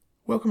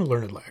Welcome to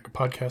Learned Lag, a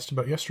podcast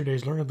about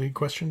yesterday's Learned League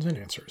questions and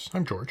answers.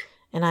 I'm George.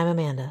 And I'm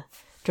Amanda.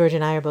 George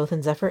and I are both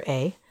in Zephyr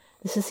A.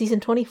 This is season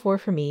 24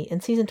 for me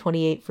and season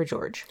 28 for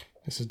George.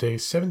 This is day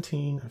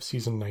 17 of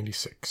season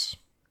 96.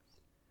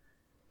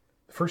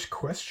 The first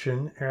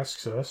question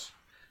asks us,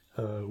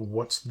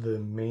 what's the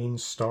main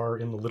star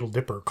in the Little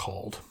Dipper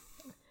called?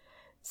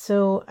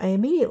 So I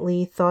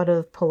immediately thought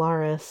of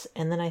Polaris,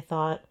 and then I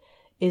thought,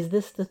 is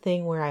this the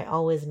thing where I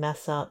always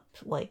mess up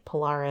like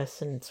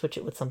Polaris and switch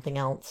it with something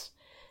else?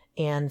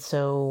 And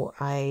so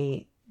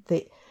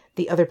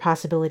the other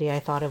possibility I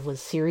thought of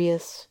was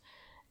Sirius.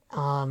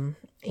 And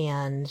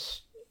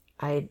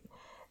I,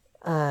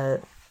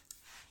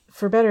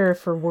 for better or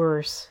for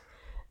worse,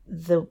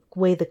 the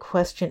way the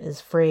question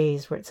is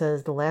phrased, where it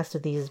says the last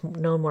of these is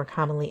known more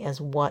commonly as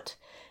what,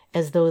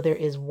 as though there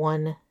is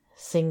one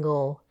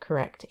single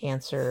correct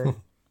answer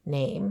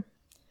name.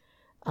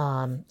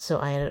 So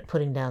I ended up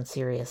putting down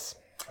Sirius.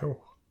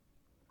 Oh.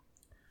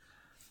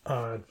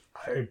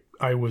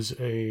 I was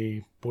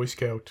a Boy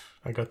Scout.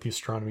 I got the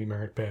astronomy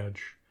merit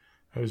badge.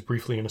 I was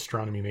briefly an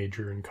astronomy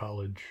major in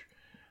college.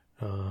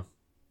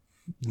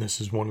 This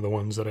is one of the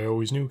ones that I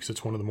always knew because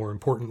it's one of the more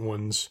important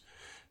ones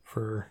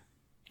for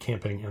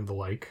camping and the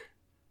like,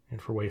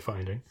 and for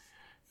wayfinding.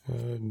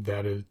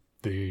 That is,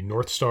 the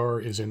North Star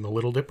is in the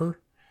Little Dipper.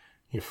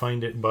 You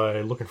find it by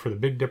looking for the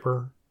Big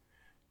Dipper,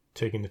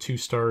 taking the two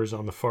stars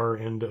on the far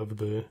end of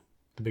the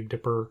Big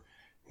Dipper.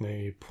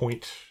 They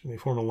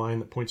form a line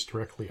that points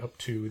directly up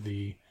to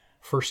the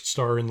first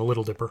star in the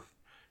Little Dipper,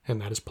 and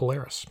that is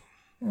Polaris.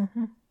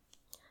 Mm-hmm.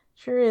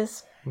 Sure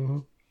is. Mm-hmm.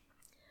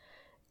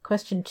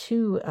 Question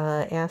 2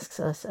 asks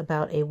us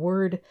about a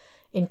word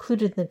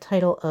included in the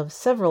title of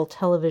several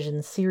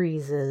television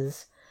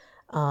series,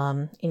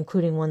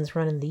 including ones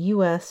run in the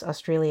U.S.,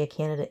 Australia,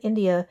 Canada,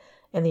 India,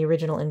 and the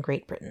original in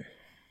Great Britain.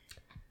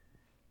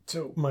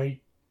 So my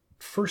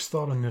first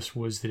thought on this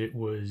was that it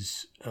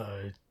was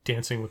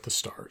Dancing with the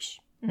Stars.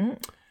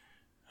 Mm.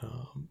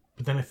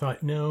 But then I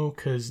thought, no,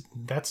 because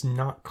that's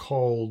not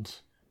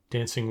called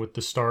Dancing with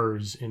the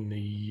Stars in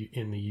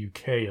the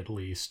UK at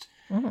least.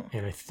 Mm.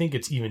 And I think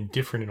it's even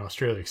different in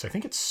Australia, because I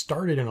think it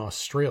started in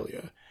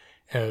Australia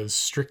as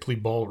Strictly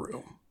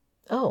Ballroom.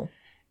 Oh.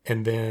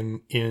 And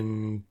then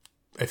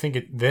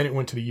it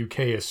went to the UK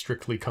as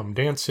Strictly Come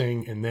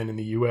Dancing, and then in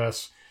the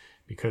US,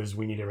 because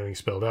we need everything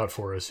spelled out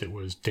for us, it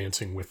was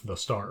Dancing with the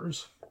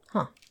Stars.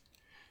 Huh.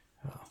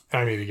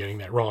 I may be getting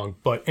that wrong,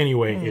 but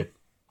anyway, It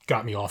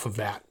got me off of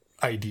that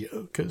idea,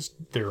 because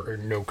there are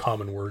no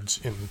common words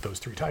in those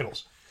three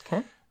titles.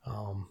 Okay.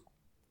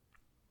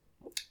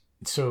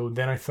 So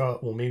then I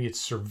thought, well, maybe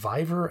it's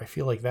Survivor. I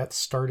feel like that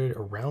started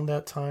around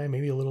that time,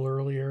 maybe a little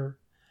earlier.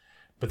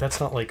 But that's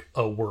not like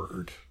a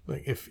word.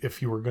 Like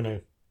if you were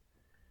gonna,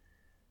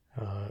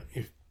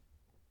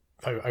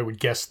 I would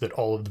guess that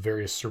all of the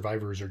various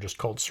Survivors are just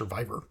called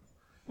Survivor,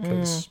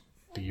 because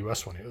the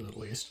U.S. one is at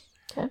least.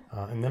 Okay.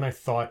 And then I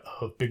thought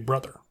of Big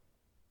Brother.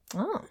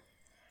 Oh.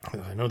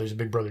 I know there's a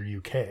Big Brother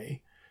UK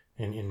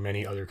and in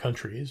many other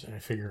countries, and I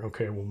figured,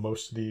 okay, well,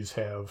 most of these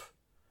are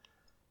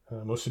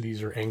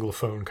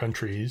Anglophone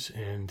countries,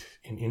 and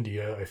in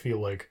India, I feel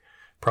like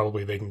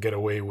probably they can get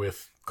away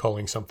with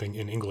calling something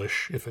in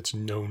English if it's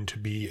known to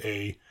be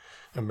a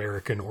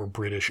American or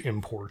British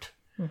import.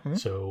 Mm-hmm.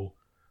 So,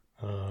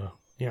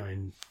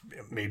 and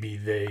maybe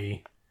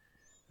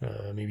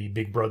maybe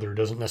Big Brother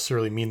doesn't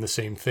necessarily mean the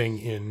same thing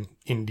in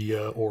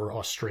India or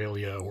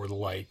Australia or the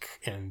like,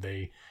 and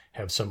they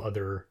have some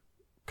other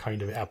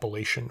kind of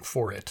appellation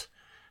for it.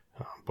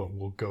 But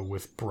we'll go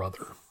with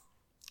brother.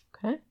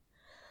 Okay.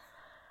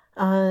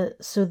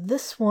 So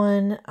this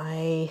one,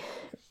 I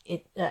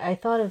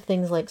thought of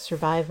things like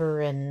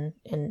Survivor and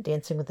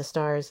Dancing with the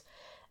Stars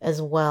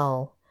as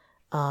well.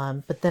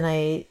 But then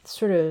I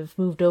sort of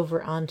moved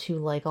over onto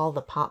like all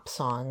the pop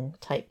song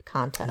type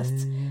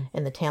contests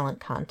and the talent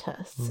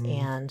contests.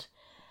 And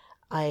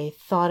I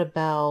thought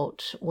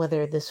about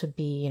whether this would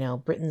be,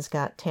 Britain's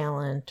Got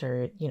Talent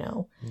or,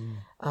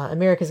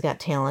 America's Got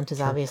Talent is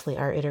obviously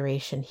our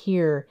iteration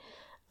here.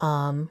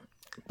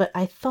 But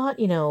I thought,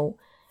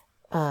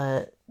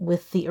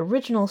 with the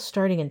original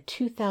starting in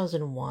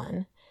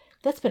 2001,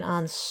 that's been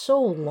on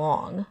so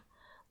long,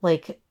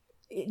 like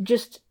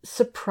just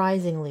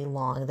surprisingly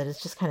long, that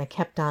it's just kind of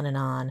kept on and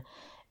on.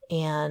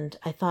 And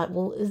I thought,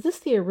 well, is this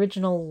the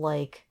original,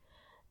 like,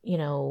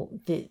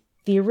 the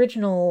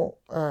original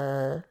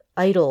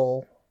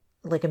Idol,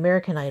 like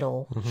American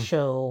Idol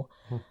show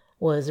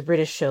was a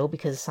British show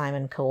because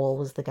Simon Cowell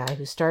was the guy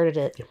who started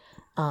it. Yep.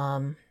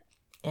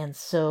 And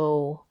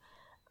so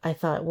I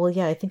thought, well,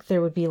 yeah, I think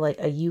there would be like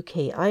a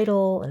UK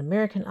Idol, an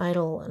American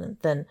Idol, and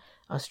then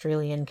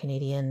Australian,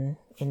 Canadian,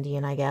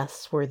 Indian, I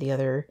guess, were the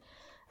other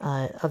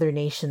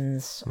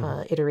nations'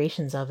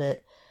 iterations of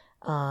it.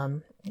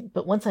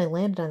 But once I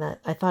landed on that,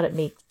 I thought it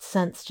made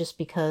sense just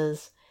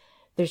because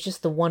there's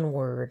just the one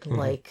word.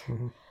 Like,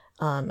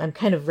 I'm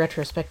kind of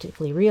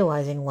retrospectively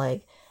realizing,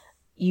 like,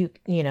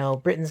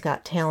 Britain's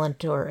Got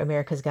Talent or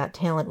America's Got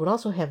Talent would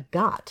also have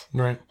got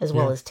as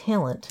well as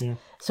talent. Yeah.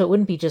 So it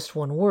wouldn't be just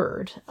one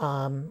word.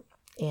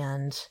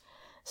 And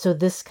So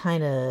this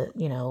kind of,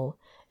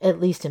 at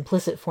least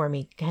implicitly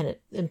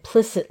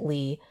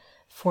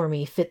for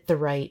me fit the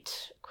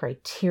right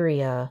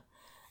criteria.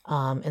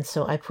 And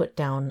so I put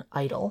down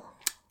Idol.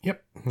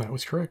 Yep, that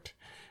was correct.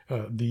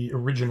 The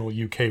original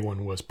UK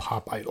one was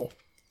Pop Idol,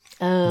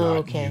 Oh, not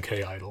okay.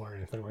 UK Idol or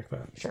anything like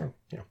that. Sure.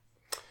 So, yeah,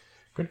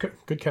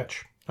 good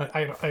catch.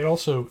 I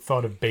also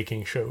thought of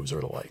baking shows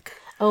or the like.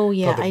 Oh,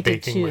 yeah, Thought that I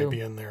did baking might too.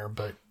 be in there,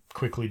 but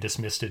quickly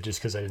dismissed it just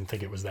because I didn't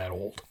think it was that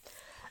old.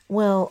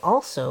 Well,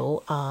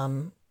 also,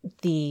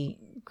 the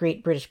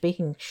Great British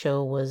Baking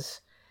Show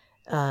was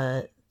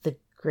the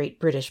Great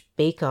British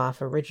Bake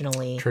Off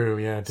originally. True,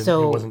 yeah, it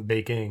So- wasn't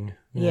baking.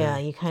 Yeah,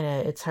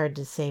 it's hard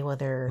to say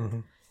whether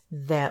Mhm.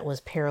 that was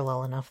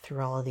parallel enough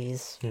through all of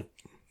these Yep.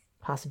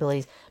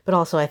 possibilities. But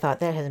also, I thought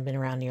that hasn't been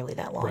around nearly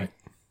that long. Right.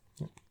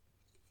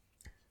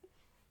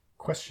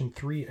 Question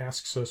 3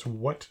 asks us,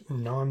 what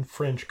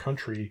non-French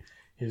country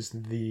is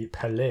the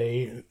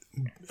Palais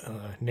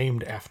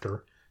named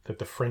after that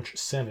the French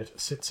Senate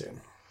sits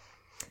in?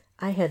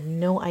 I had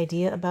no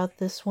idea about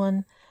this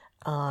one.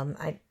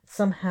 I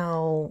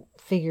somehow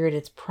figured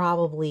it's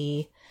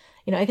probably,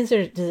 I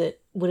considered,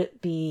 would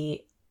it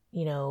be,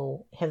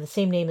 have the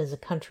same name as a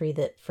country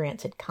that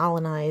France had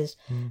colonized?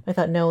 I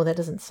thought, no, that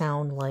doesn't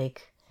sound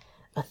like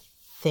a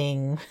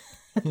thing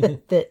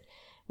that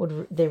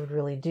they would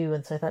really do.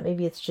 And so I thought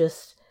maybe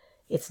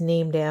it's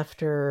named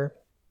after,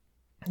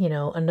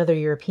 another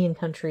European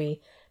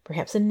country,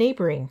 perhaps a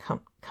neighboring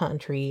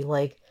country.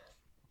 Like,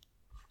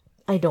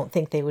 I don't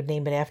think they would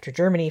name it after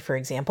Germany, for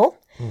example,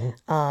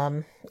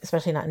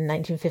 especially not in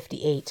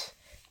 1958.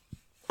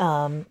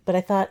 But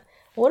I thought,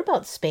 what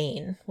about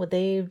Spain? Would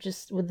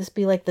this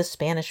be like the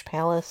Spanish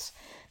Palace?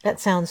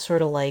 That sounds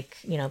sort of like,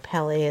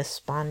 Palais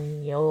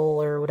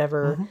Espagnol or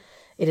whatever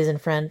it is in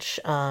French.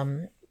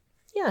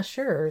 Yeah,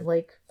 sure.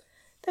 Like,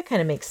 that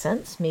kind of makes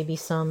sense. Maybe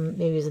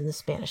it was in the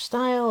Spanish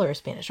style or a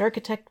Spanish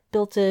architect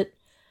built it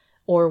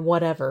or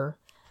whatever.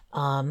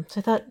 So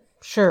I thought,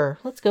 sure,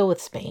 let's go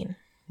with Spain.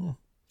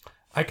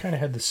 I kind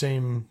of had the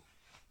same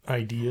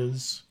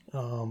ideas,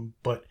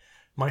 but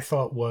my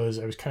thought was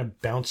I was kind of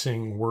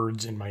bouncing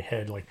words in my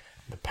head, like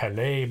the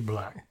Palais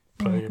blah,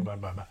 blah, blah,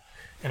 blah, blah.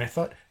 And I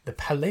thought the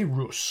Palais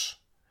Russe.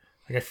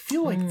 Like, I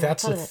feel like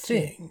that's a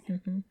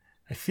thing.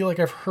 I feel like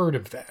I've heard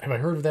of that. Have I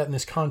heard of that in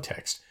this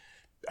context?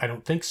 I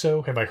don't think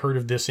so. Have I heard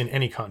of this in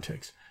any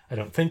context? I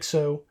don't think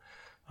so.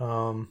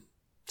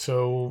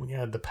 So,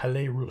 yeah, the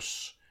Palais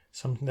Russe.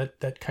 Something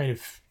that kind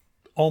of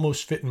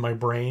almost fit in my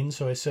brain.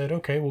 So I said,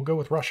 okay, we'll go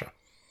with Russia.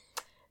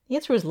 The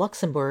answer was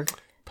Luxembourg.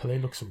 Palais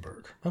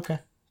Luxembourg. Okay,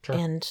 sure.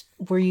 And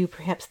were you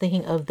perhaps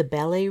thinking of the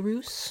Ballet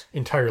Russe?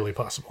 Entirely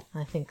possible.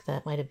 I think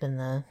that might have been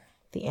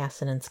the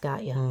assonance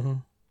got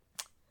you.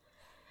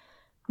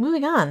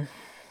 Moving on.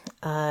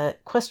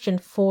 Question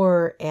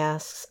 4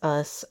 asks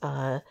us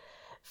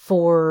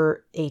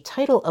for a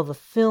title of a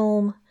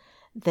film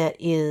that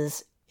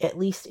is, at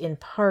least in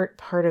part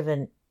of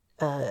an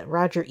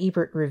Roger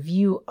Ebert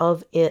review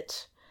of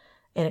it,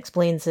 and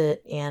explains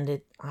it,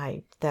 and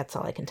that's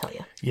all I can tell you.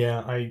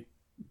 Yeah,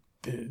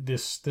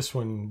 this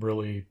one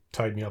really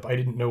tied me up. I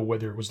didn't know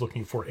whether it was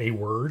looking for a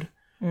word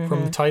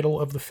from the title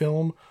of the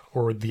film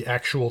or the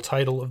actual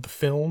title of the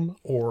film,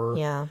 or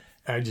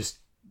I just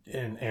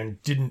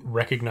and didn't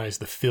recognize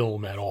the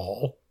film at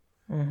all.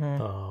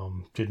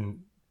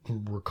 Didn't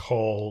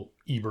recall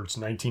Ebert's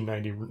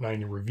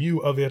 1990 review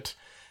of it.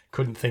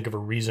 Couldn't think of a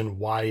reason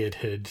why it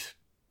had,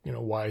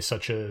 why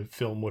such a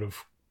film would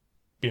have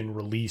been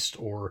released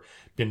or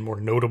been more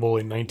notable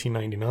in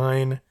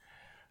 1999.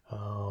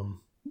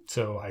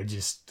 So I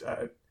just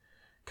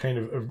kind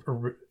of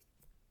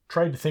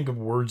tried to think of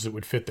words that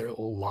would fit there.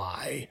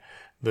 Lie,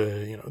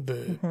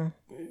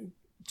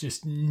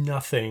 just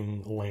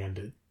nothing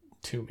landed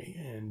to me,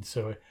 and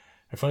so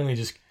I finally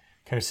just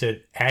kind of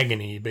said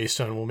agony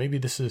based on, well, maybe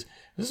this is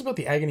about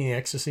the agony and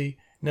ecstasy.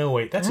 No,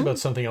 wait, that's about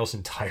something else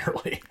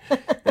entirely.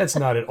 That's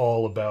not at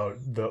all about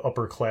the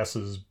upper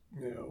classes,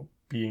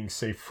 being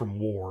safe from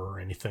war or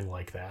anything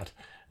like that.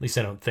 At least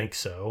I don't think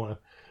so.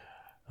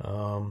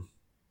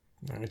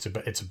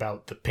 It's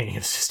about the painting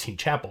of the Sistine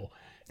Chapel,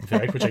 in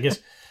fact, which I guess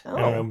I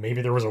don't know.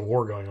 Maybe there was a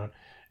war going on,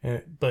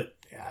 but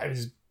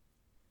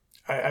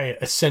I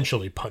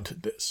essentially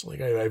punted this.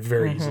 Like, I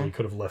very easily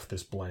could have left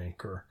this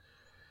blank, or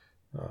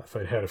if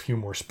I'd had a few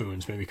more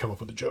spoons, maybe come up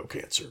with a joke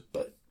answer.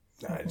 But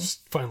I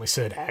just finally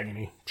said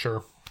agony.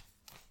 Sure.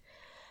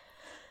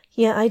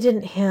 Yeah, I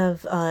didn't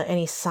have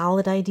any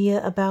solid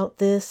idea about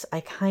this.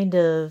 I kind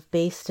of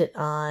based it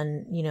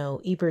on,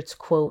 Ebert's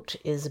quote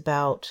is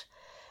about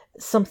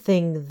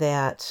something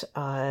that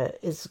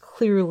is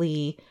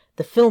clearly,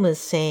 the film is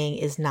saying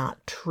is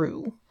not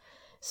true.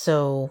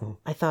 So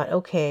I thought,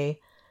 okay,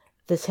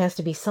 this has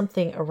to be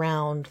something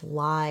around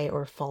lie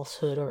or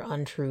falsehood or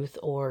untruth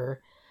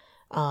or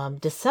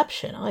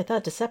deception. Oh, I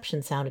thought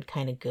deception sounded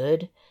kind of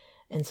good.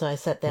 And so I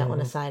set that one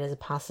aside as a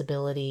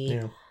possibility.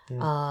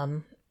 Yeah.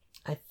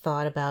 I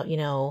thought about,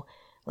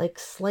 like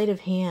sleight of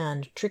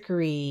hand,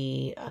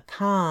 trickery, a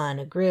con,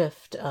 a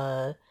grift,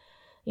 an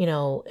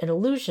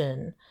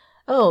illusion.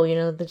 oh,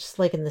 just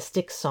like in the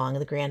Styx song,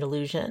 The Grand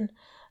Illusion.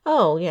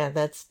 Oh, yeah,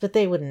 but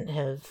they wouldn't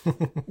have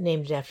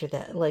named it after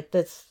that. Like,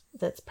 that's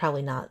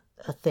probably not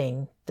a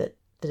thing that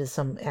is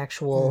some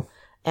actual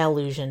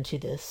allusion to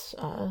this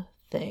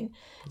thing.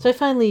 So I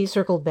finally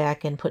circled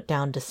back and put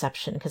down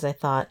Deception because I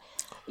thought,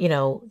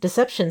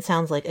 Deception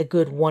sounds like a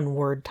good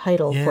one-word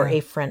title for a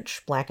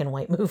French black and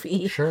white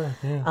movie. Sure,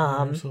 yeah,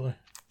 absolutely.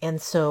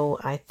 And so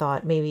I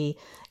thought maybe,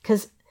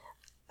 because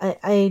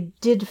I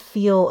did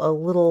feel a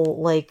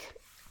little like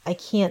I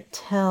can't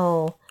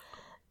tell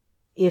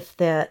if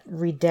that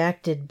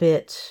redacted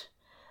bit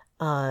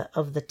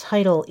of the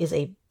title is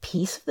a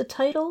piece of the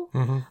title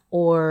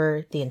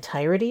or the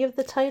entirety of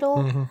the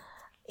title.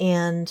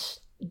 And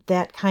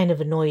that kind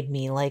of annoyed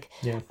me. Like,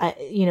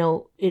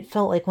 it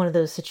felt like one of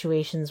those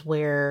situations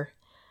where,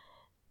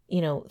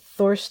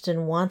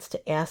 Thorsten wants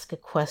to ask a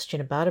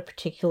question about a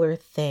particular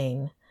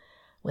thing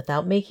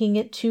without making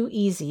it too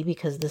easy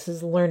because this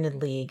is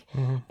Learned League,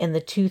 and the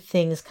two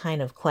things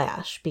kind of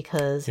clash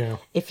because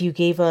if you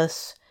gave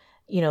us,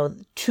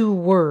 two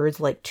words,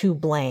 like two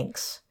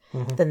blanks,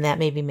 then that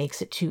maybe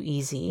makes it too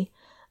easy.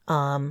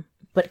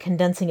 But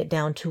condensing it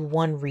down to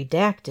one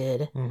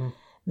redacted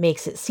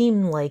makes it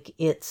seem like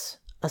it's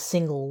a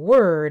single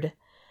word,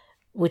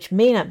 which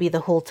may not be the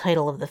whole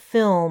title of the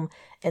film.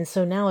 And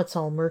so now it's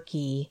all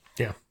murky.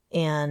 Yeah.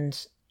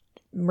 And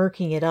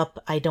murking it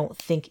up, I don't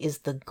think is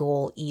the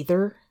goal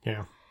either.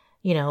 Yeah.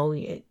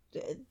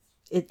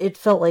 It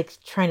felt like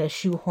trying to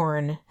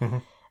shoehorn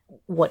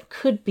what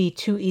could be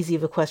too easy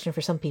of a question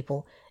for some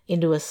people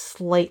into a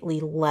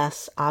slightly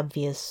less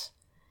obvious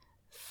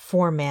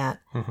format.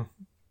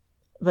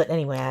 But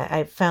anyway,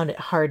 I found it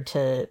hard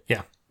to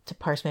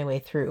parse my way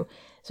through.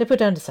 So I put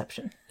down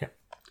Deception. Yeah.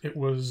 It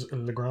was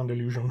Le Grand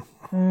Illusion.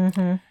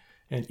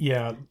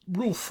 And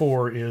rule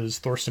 4 is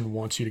Thorsten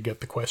wants you to get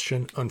the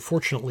question.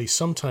 Unfortunately,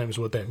 sometimes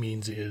what that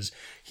means is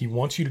he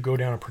wants you to go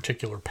down a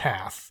particular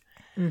path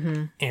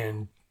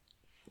and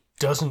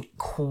doesn't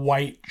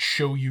quite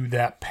show you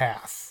that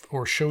path,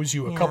 or shows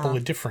you a couple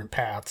of different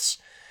paths.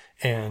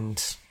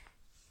 And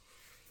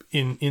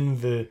in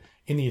the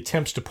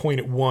attempts to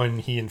point at one,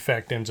 he in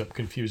fact ends up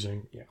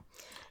confusing.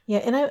 Yeah,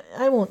 and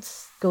I won't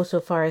go so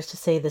far as to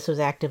say this was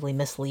actively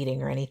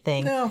misleading or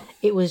anything. No.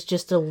 It was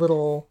just a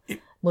little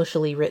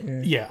mushily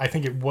written. Yeah, I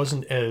think it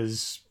wasn't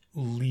as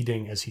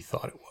leading as he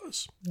thought it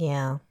was.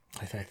 Yeah.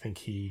 I think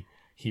he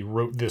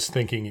wrote this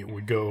thinking it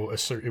would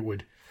it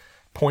would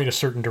point a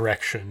certain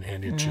direction,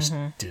 and it just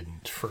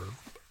didn't, for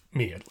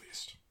me at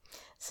least.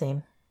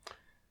 Same.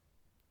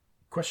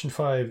 Question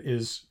 5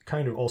 is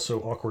kind of also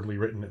awkwardly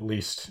written, at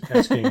least,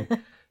 asking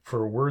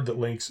for a word that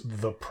links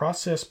the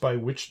process by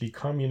which the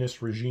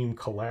communist regime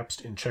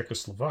collapsed in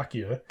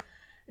Czechoslovakia,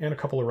 and a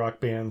couple of rock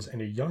bands,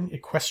 and a young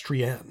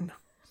equestrienne.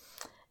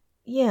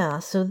 Yeah,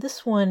 so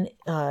this one,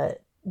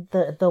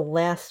 the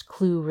last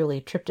clue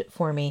really tripped it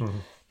for me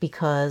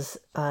because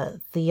the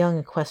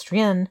young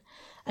equestrienne,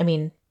 I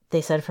mean,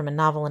 they said from a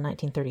novel in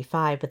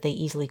 1935, but they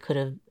easily could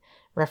have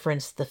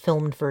referenced the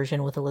filmed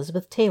version with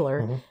Elizabeth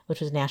Taylor, which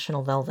was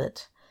National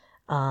Velvet.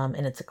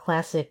 And it's a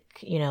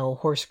classic,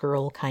 horse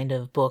girl kind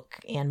of book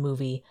and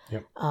movie.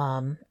 Yep.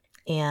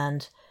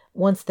 And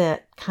once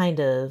that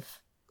kind of,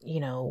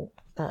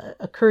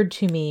 occurred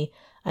to me,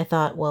 I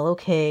thought, well,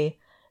 okay,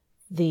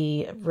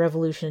 the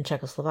revolution in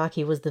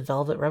Czechoslovakia was the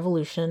Velvet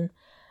Revolution.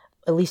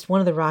 At least one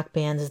of the rock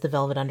bands is the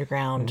Velvet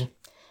Underground.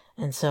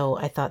 And so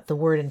I thought the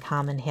word in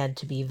common had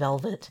to be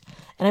velvet.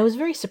 And I was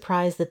very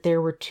surprised that there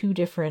were two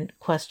different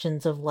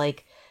questions of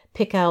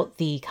pick out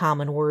the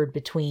common word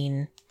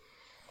between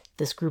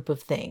this group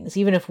of things.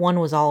 Even if one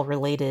was all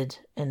related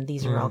and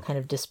these are all kind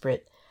of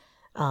disparate,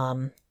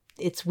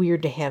 it's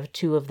weird to have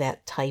two of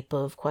that type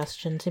of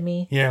question to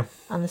me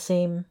on the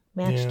same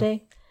match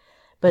day.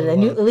 But at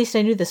least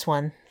I knew this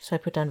one, so I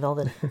put down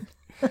velvet.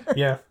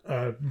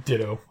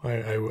 Ditto.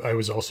 I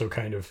was also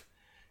kind of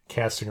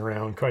casting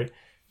around.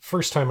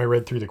 First time I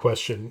read through the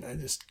question, I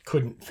just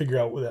couldn't figure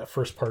out what that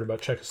first part about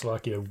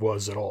Czechoslovakia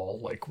was at all.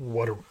 Like,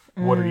 what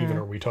even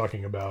are we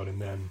talking about?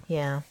 And then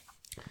the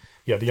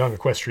young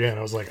equestrienne,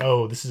 I was like,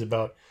 oh, this is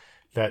about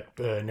that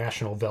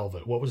National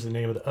Velvet. What was the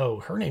name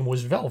of her name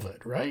was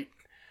Velvet, right?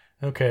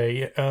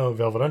 Okay,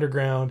 Velvet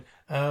Underground,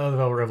 the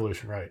Velvet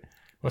Revolution, right.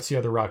 What's the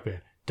other rock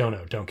band? Don't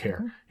know, don't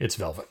care. It's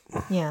Velvet.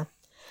 Yeah.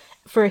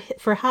 For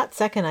a hot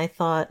second, I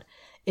thought,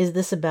 is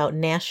this about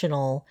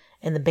National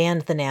and the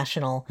band The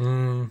National?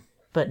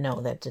 But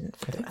no, that didn't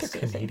fit the rest of the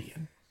thing.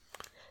 Canadian.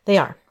 They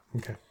are.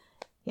 Okay.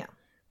 Yeah.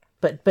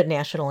 But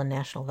National and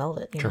National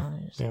Velvet, sure.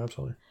 Yeah,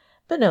 absolutely.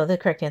 But no, the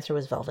correct answer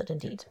was Velvet,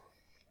 indeed.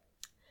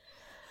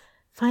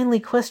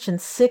 Finally, question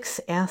 6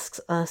 asks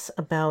us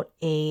about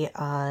a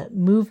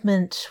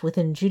movement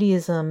within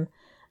Judaism,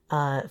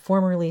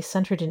 formerly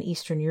centered in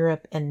Eastern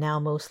Europe and now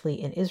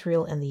mostly in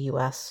Israel and the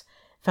U.S.,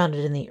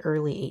 founded in the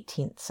early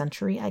 18th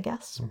century, I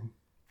guess.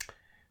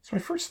 So my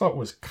first thought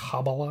was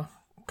Kabbalah.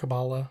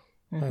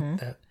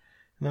 That.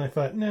 And then I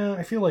thought, no,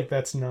 I feel like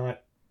that's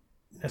not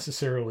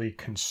necessarily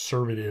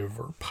conservative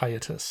or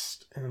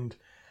pietist. And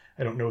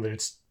I don't know that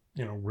it's,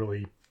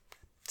 really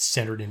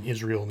centered in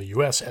Israel and the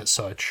U.S. as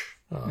such,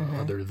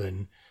 other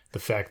than the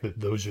fact that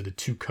those are the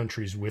two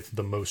countries with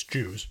the most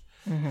Jews.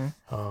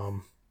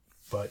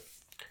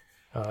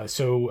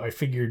 So I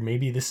figured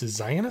maybe this is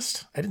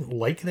Zionist. I didn't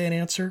like that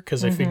answer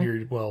because I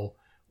figured, well,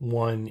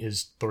 one,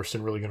 is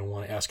Thorsten really going to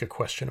want to ask a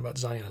question about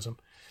Zionism?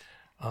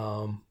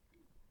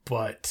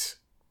 But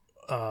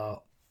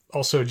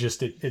also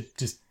just it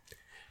just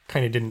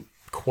kind of didn't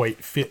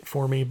quite fit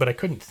for me, but I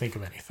couldn't think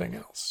of anything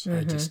else.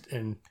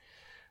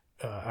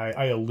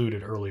 I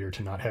alluded earlier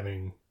to not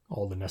having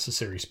all the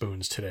necessary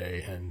spoons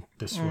today, and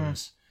this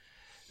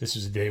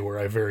was a day where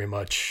I very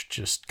much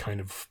just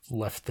kind of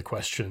left the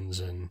questions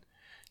and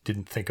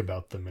didn't think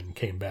about them and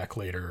came back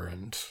later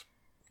and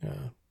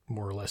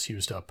more or less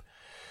used up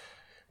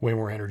way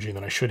more energy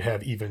than I should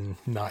have, even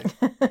not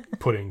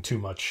putting too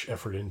much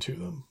effort into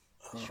them.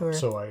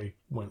 So I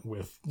went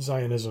with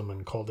Zionism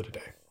and called it a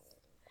day.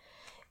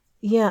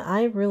 Yeah,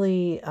 I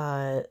really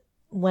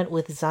went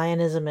with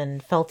Zionism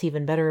and felt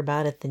even better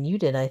about it than you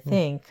did, I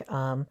think.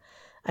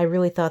 I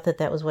really thought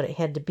that was what it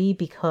had to be,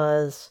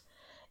 because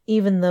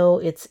even though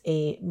it's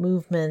a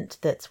movement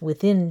that's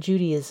within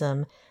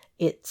Judaism,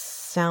 it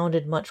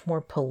sounded much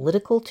more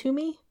political to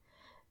me,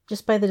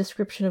 just by the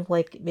description of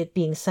like it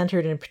being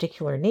centered in a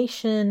particular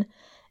nation,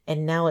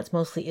 and now it's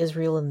mostly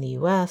Israel and the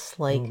U.S.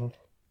 Like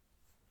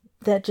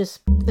that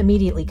just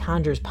immediately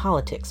conjures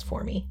politics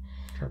for me.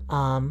 Sure.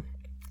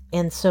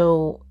 And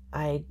so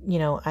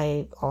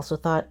I also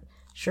thought,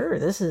 sure,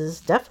 this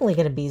is definitely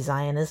going to be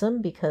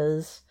Zionism,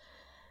 because,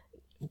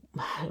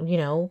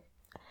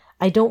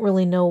 I don't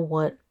really know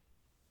what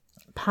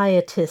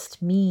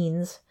pietist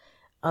means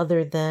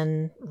other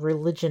than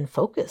religion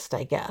focused,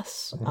 I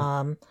guess.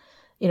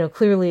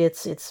 Clearly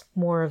it's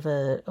more of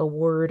a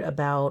word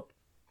about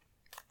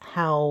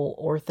how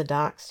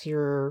orthodox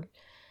you're,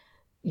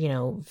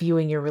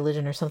 viewing your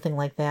religion or something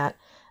like that.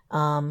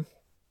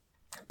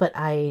 But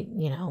I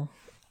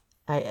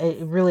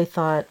really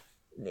thought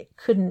it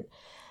couldn't.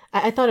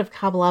 I thought of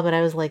Kabbalah, but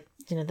I was like,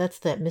 that's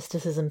that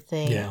mysticism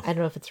thing. Yeah. I don't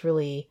know if it's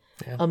really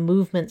a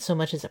movement so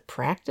much as a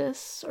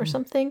practice or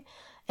something.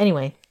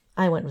 Anyway,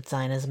 I went with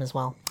Zionism as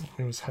well.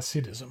 It was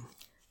Hasidism.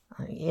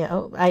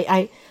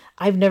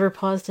 I've never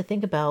paused to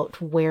think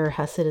about where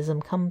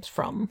Hasidism comes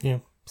from. Yeah.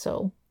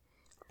 So,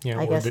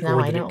 I guess now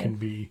I know. It can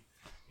be,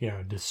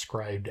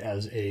 described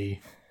as a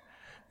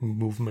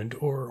movement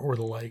or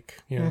the like.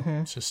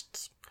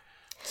 It's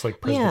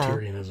like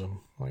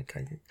Presbyterianism. Like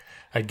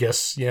I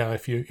guess,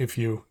 if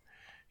you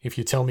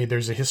tell me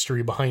there's a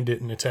history behind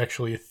it and it's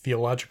actually a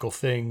theological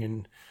thing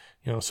and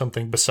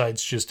something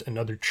besides just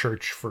another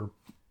church for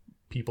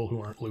people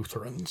who aren't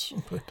Lutherans.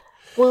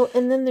 Well,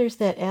 and then there's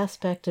that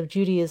aspect of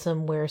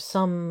Judaism where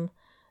some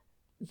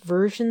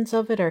versions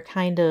of it are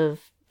kind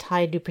of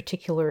tied to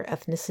particular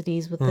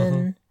ethnicities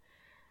within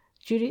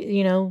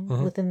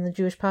within the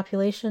Jewish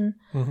population.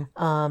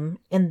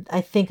 And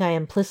I think I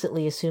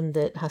implicitly assumed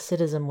that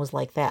Hasidism was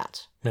like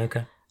that.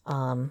 Okay.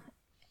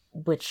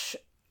 Which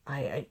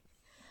I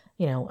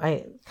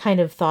kind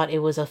of thought it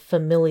was a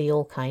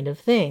familial kind of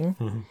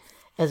thing,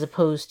 as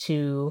opposed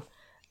to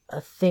a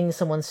thing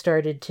someone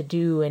started to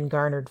do and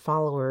garnered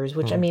followers,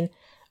 which I mean,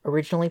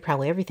 originally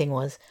probably everything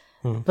was,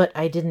 but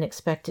I didn't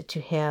expect it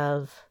to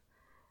have,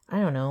 I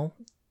don't know,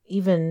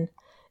 even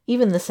the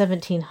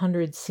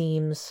 1700s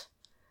seems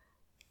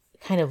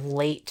kind of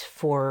late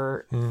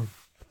for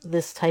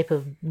this type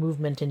of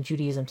movement in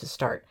Judaism to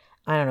start.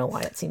 I don't know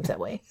why it seems that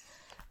way.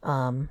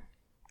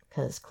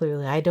 Because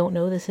clearly I don't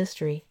know this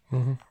history.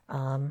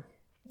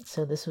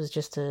 So this was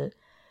just an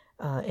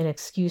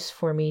excuse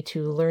for me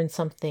to learn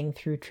something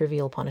through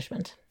trivial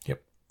punishment.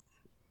 Yep.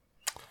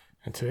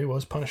 And today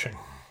was punishing.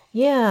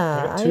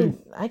 Yeah,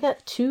 I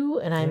got 2,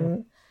 and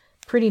I'm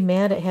pretty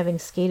mad at having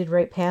skated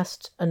right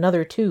past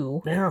another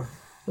 2. Yeah.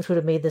 Which would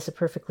have made this a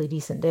perfectly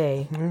decent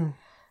day.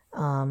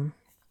 But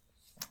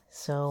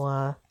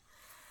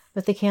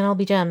they can't all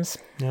be gems.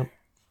 Yep.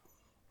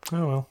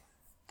 Oh well.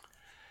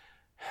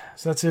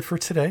 So that's it for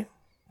today.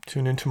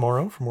 Tune in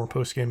tomorrow for more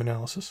post-game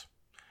analysis.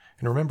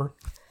 And remember,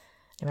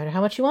 no matter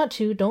how much you want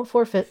to, don't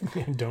forfeit.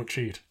 Don't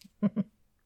cheat.